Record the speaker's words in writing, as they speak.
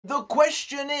The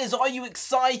question is, are you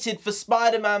excited for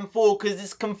Spider-Man 4? Because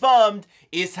it's confirmed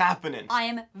it's happening. I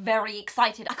am very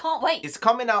excited. I can't wait. It's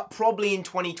coming out probably in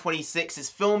 2026. It's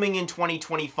filming in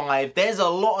 2025. There's a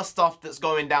lot of stuff that's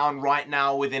going down right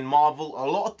now within Marvel. A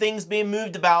lot of things being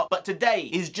moved about. But today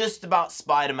is just about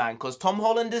Spider-Man because Tom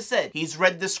Holland has said he's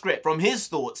read the script. From his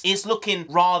thoughts, it's looking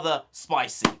rather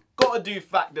spicy. Gotta do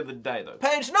fact of the day though.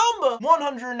 Page number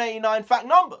 189, fact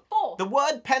number 4. The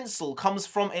word pencil comes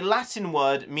from a Latin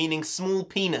word meaning small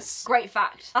penis. Great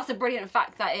fact. That's a brilliant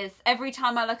fact, that is. Every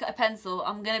time I look at a pencil,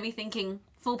 I'm gonna be thinking,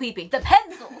 small peepee. The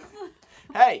pencils!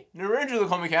 Hey,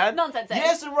 NarendraTheComic ad. NONSENSEI.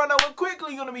 Yes, and right now we're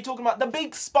quickly going to be talking about the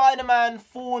big Spider-Man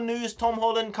 4 news. Tom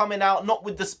Holland coming out, not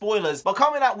with the spoilers, but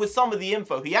coming out with some of the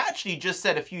info. He actually just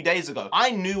said a few days ago,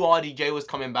 I knew RDJ was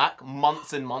coming back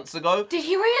months and months ago. Did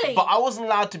he really? But I wasn't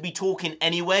allowed to be talking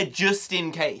anywhere just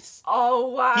in case. Oh,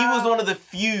 wow. He was one of the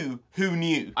few who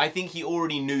knew. I think he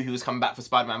already knew he was coming back for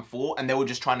Spider-Man 4 and they were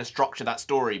just trying to structure that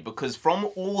story because from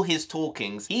all his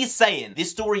talkings, he's saying this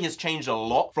story has changed a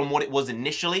lot from what it was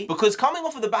initially because coming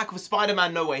off of the back of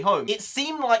Spider-Man No Way Home, it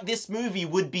seemed like this movie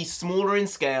would be smaller in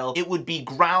scale, it would be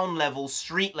ground level,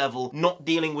 street level, not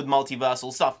dealing with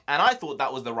multiversal stuff, and I thought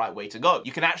that was the right way to go.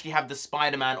 You can actually have the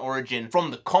Spider-Man origin from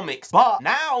the comics, but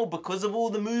now, because of all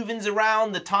the movings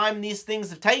around, the time these things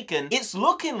have taken, it's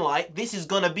looking like this is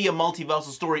gonna be a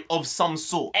multiversal story of some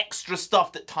sort. Extra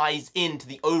stuff that ties into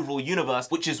the overall universe,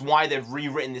 which is why they've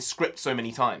rewritten this script so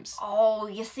many times. Oh,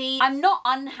 you see, I'm not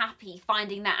unhappy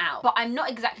finding that out, but I'm not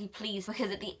exactly pleased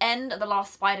because at the end of the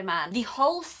last Spider-Man, the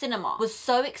whole cinema was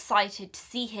so excited to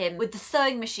see him with the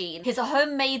sewing machine, his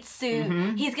homemade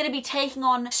suit. He's gonna be taking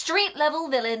on street level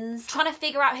villains, trying to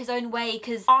figure out his own way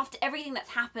because after everything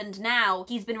that's happened now,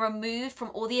 he's been removed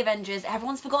from all the Avengers.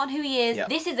 Everyone's forgotten who he is. Yep.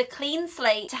 This is a clean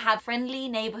slate to have friendly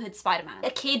neighborhood Spider-Man. A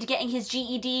kid getting his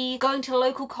GED, going to a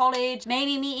local college,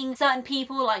 maybe meeting certain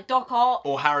people like Doc Ock.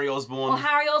 Or Harry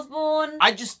Osborn.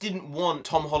 I just didn't want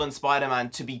Tom Holland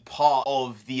Spider-Man to be part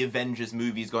of the Avengers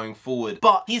movies going forward,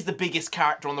 but he's the biggest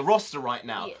character on the roster right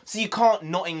now, so you can't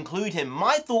not include him.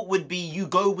 My thought would be you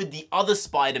go with the other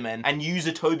Spider-Men and use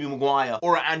a Tobey Maguire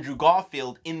or an Andrew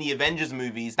Garfield in the Avengers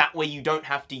movies. That way you don't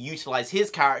have to utilize his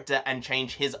character and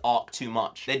change his arc too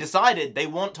much. They decided they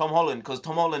want Tom Holland because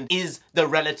Tom Holland is the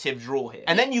relative draw here.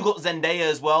 And then you got Zendaya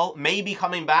as well, maybe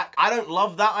coming back. I don't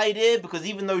love that idea because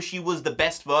even though she was the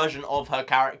best version of her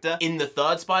character in the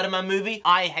third Spider-Man movie,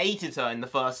 I hated her in the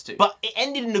first two. But it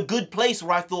ended in a good place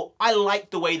where I thought, I like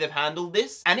the way they've handled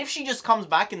this. And if she just comes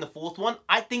back in the fourth one,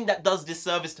 I think that does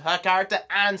disservice to her character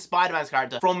and Spider-Man's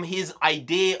character from his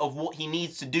idea of what he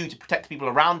needs to do to protect people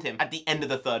around him at the end of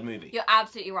the third movie. You're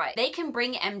absolutely right. They can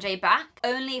bring MJ back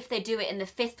only if they do it in the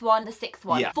fifth one, the sixth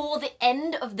one, for the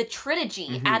end of the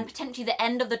trilogy and potentially the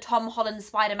end of the Tom Holland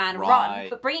Spider-Man run.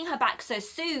 But bringing her back so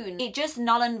soon, it just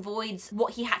null and voids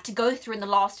what he had to go through in the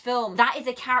last film. That is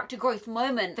a character growth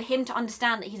moment for him to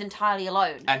understand that he's entirely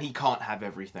alone. And he can't have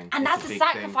everything. And that's the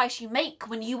sacrifice you make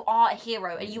when you are a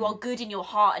hero and you are good in your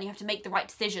heart and you have to make the right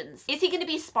decisions. Is he going to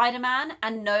be Spider-Man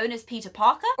and known as Peter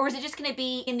Parker? Or is it just going to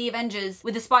be in the Avengers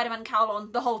with the Spider-Man cowl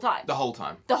on the whole time? The whole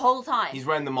time. The whole time. He's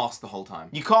wearing the mask the whole time.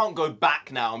 You can't go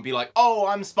back now and be like, oh,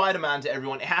 I'm Spider-Man to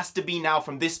everyone. It has to be now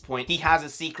from this point. He has a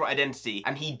secret identity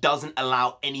and he doesn't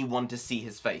allow anyone to see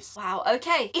his face. Wow,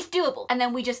 okay. It's doable. And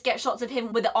then we just get shots of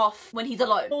him with it off when he's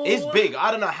alone. It's big.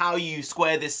 I don't know how you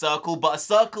square this circle, but a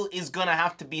circle is gonna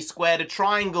have to be squared. A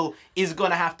triangle is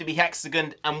gonna have to be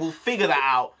hexagoned, and we'll figure that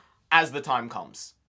out as the time comes.